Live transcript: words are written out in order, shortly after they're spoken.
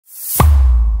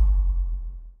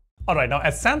Alright, now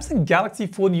as Samsung Galaxy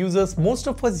phone users, most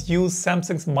of us use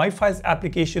Samsung's My Files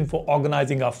application for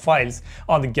organizing our files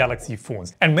on the Galaxy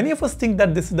phones. And many of us think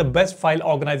that this is the best file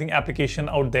organizing application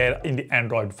out there in the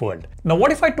Android world. Now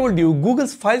what if I told you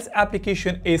Google's Files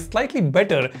application is slightly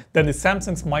better than the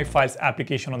Samsung's My Files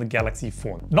application on the Galaxy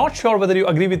phone? Not sure whether you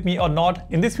agree with me or not.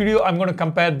 In this video, I'm going to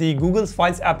compare the Google's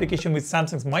Files application with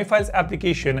Samsung's My Files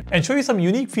application and show you some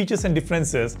unique features and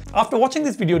differences. After watching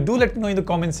this video, do let me know in the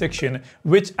comment section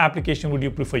which application would you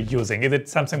prefer using. Is it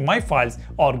Samsung My Files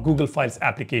or Google Files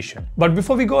application? But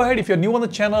before we go ahead, if you're new on the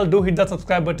channel, do hit that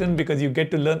subscribe button because you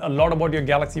get to learn a lot about your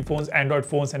Galaxy phones, Android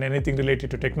phones, and anything related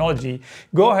to technology.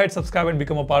 Go ahead, subscribe and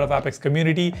become a part of Apex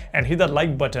community and hit that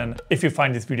like button if you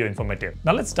find this video informative.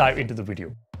 Now let's dive into the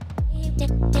video.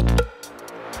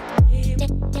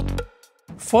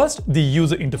 First, the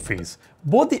user interface.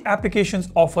 Both the applications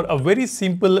offer a very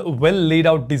simple, well laid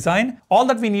out design. All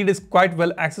that we need is quite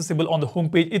well accessible on the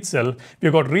homepage itself.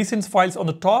 We've got recent files on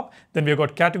the top, then we've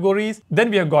got categories, then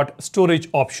we have got storage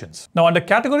options. Now under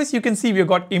categories, you can see we've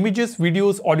got images,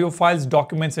 videos, audio files,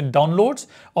 documents, and downloads.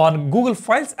 On Google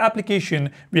Files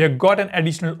application, we have got an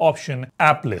additional option,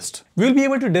 app list. We'll be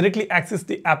able to directly access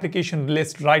the application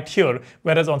list right here,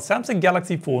 whereas on Samsung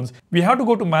Galaxy phones, we have to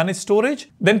go to manage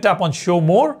storage, then tap on show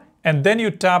more, and then you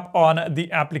tap on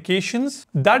the applications.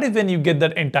 That is when you get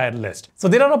that entire list. So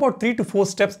there are about 3 to 4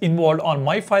 steps involved on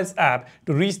My Files app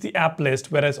to reach the app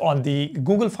list, whereas on the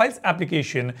Google Files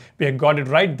application, we have got it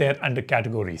right there under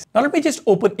categories. Now let me just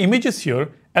open images here.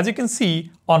 As you can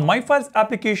see, on My Files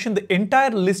application, the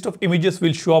entire list of images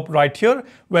will show up right here,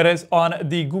 whereas on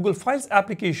the Google Files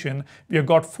application, we have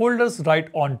got folders right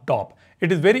on top.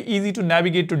 It is very easy to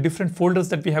navigate to different folders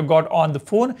that we have got on the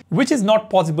phone, which is not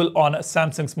possible on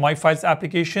Samsung's My Files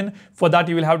application. For that,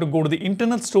 you will have to go to the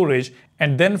internal storage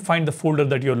and then find the folder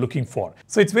that you're looking for.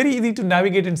 So it's very easy to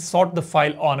navigate and sort the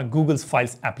file on Google's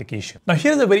Files application. Now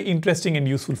here's a very interesting and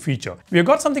useful feature. We have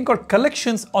got something called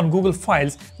collections on Google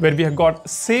Files where we have got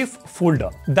save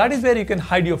folder. That is where you can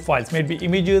hide your files, maybe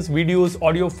images, videos,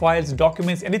 audio files,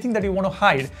 documents, anything that you want to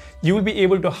hide. You will be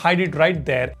able to hide it right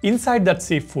there inside that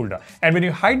save folder. And when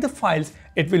you hide the files,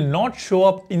 it will not show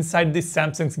up inside this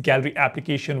Samsung's Gallery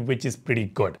application, which is pretty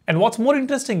good. And what's more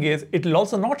interesting is it will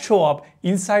also not show up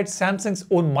inside Samsung's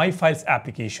own My Files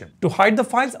application. To hide the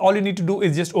files, all you need to do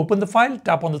is just open the file,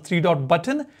 tap on the 3-dot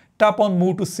button, tap on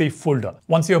move to save folder.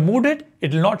 Once you have moved it,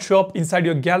 it will not show up inside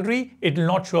your gallery. It will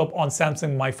not show up on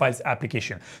Samsung My Files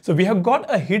application. So we have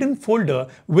got a hidden folder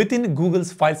within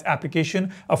Google's Files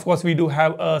application. Of course, we do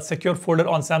have a secure folder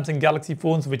on Samsung Galaxy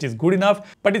phones, which is good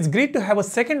enough, but it's great to have a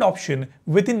second option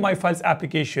within My Files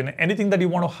application. Anything that you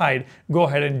want to hide, go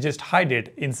ahead and just hide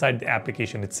it inside the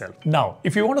application itself. Now,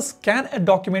 if you want to scan a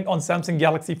document on Samsung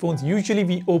Galaxy phones, usually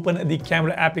we open the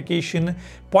camera application,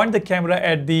 point the camera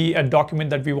at the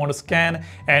document that we want to scan,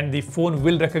 and the phone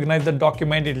will recognize the document.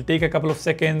 It will take a couple of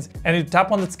seconds, and you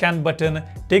tap on the scan button,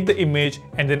 take the image,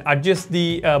 and then adjust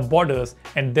the borders,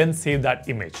 and then save that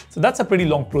image. So that's a pretty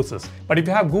long process. But if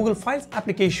you have Google Files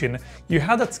application, you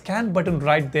have that scan button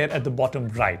right there at the bottom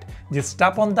right. Just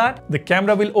tap on that, the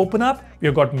camera will open up.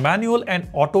 You've got manual and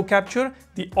auto capture.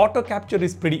 The auto capture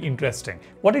is pretty interesting.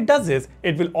 What it does is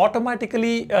it will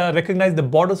automatically recognize the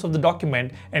borders of the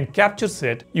document and captures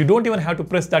it. You don't even have to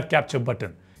press that capture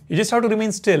button. You just have to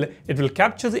remain still. It will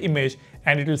capture the image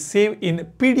and it will save in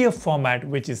PDF format,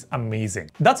 which is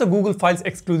amazing. That's a Google Files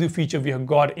exclusive feature we have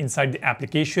got inside the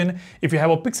application. If you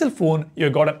have a Pixel phone,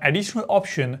 you've got an additional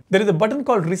option. There is a button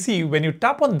called Receive. When you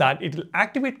tap on that, it will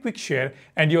activate Quick Share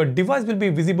and your device will be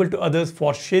visible to others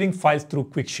for sharing files through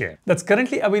Quick Share. That's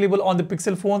currently available on the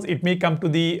Pixel phones. It may come to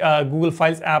the Google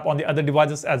Files app on the other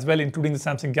devices as well, including the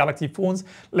Samsung Galaxy phones.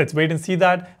 Let's wait and see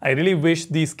that. I really wish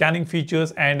the scanning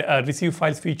features and Receive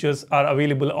Files features are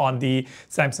available on the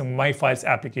Samsung My Files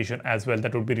application as well.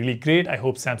 That would be really great. I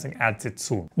hope Samsung adds it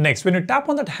soon. Next, when you tap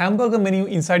on that hamburger menu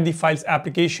inside the Files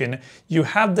application, you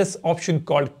have this option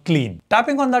called Clean.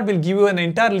 Tapping on that will give you an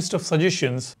entire list of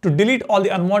suggestions to delete all the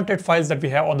unwanted files that we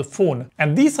have on the phone.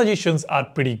 And these suggestions are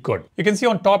pretty good. You can see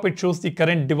on top it shows the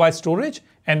current device storage.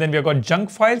 And then we've got junk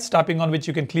files, tapping on which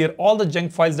you can clear all the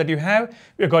junk files that you have.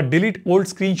 We've got delete old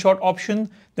screenshot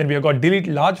option. Then we've got delete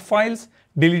large files,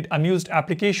 delete unused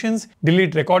applications,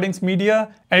 delete recordings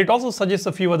media, and it also suggests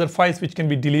a few other files which can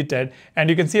be deleted. And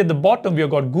you can see at the bottom we have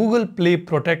got Google Play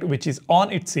Protect, which is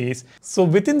on, it says. So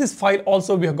within this file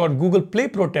also we have got Google Play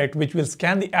Protect, which will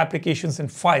scan the applications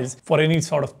and files for any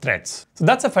sort of threats. So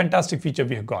that's a fantastic feature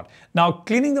we have got. Now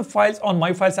cleaning the files on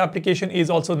My Files application is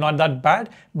also not that bad,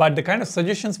 but the kind of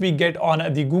suggestions we get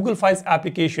on the Google Files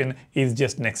application is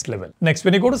just next level. Next,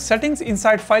 when you go to settings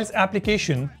inside Files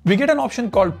application, we get an option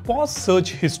called Pause Search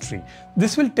search history.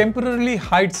 This will temporarily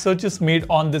hide searches made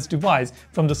on this device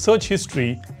from the search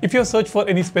history. If you search for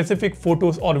any specific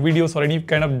photos or videos or any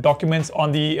kind of documents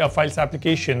on the Files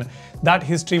application, that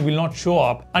history will not show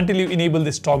up until you enable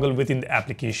this toggle within the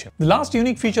application. The last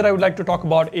unique feature I would like to talk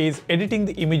about is editing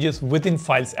the images within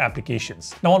Files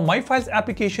applications. Now on My Files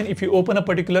application, if you open a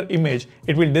particular image,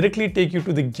 it will directly take you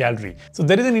to the gallery. So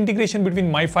there is an integration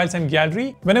between My Files and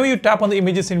gallery. Whenever you tap on the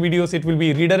images and videos, it will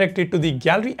be redirected to the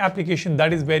gallery application.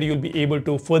 That is where you'll be able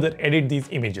to further edit these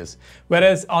images.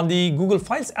 Whereas on the Google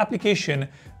Files application,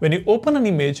 when you open an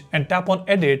image and tap on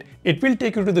edit, it will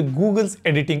take you to the Google's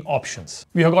editing options.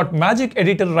 We have got Magic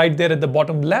Editor right there at the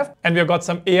bottom left, and we have got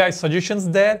some AI suggestions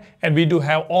there, and we do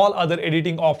have all other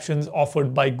editing options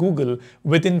offered by Google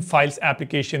within Files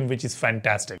application, which is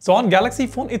fantastic. So on Galaxy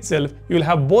phone itself, you will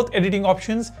have both editing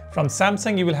options. From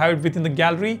Samsung, you will have it within the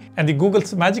gallery, and the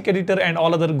Google's Magic Editor and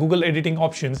all other Google editing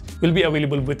options will be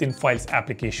available within Files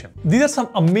application. These are some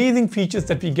amazing features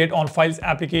that we get on Files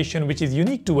application, which is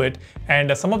unique to it,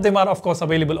 and some of them are of course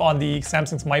available on the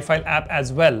Samsung's My File app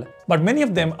as well, but many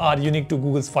of them are unique to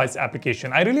Google's Files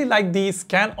application. I really like the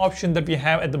scan option that we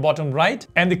have at the bottom right,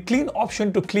 and the clean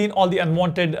option to clean all the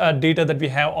unwanted data that we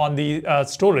have on the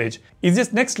storage is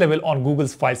just next level on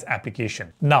Google's Files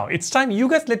application. Now it's time you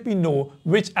guys let me know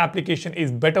which application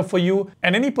is better for you,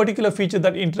 and any particular feature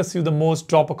that interests you the most,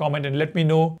 drop a comment and let me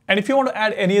know. And if you want to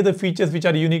add any other features which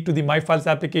are unique to the My Files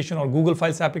application or Google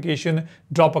Files application,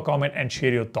 drop a comment and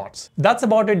share your thoughts. That's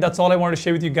about it. That's all I wanted to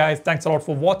share with you guys. Thanks a lot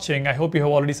for watching. I hope you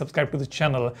have already subscribed to the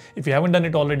channel. If you haven't done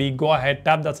it already, go ahead,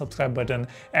 tap that subscribe button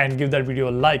and give that video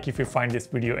a like if you find this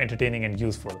video entertaining and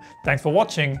useful. Thanks for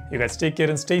watching. You guys take care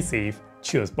and stay safe.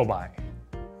 Cheers. Bye-bye.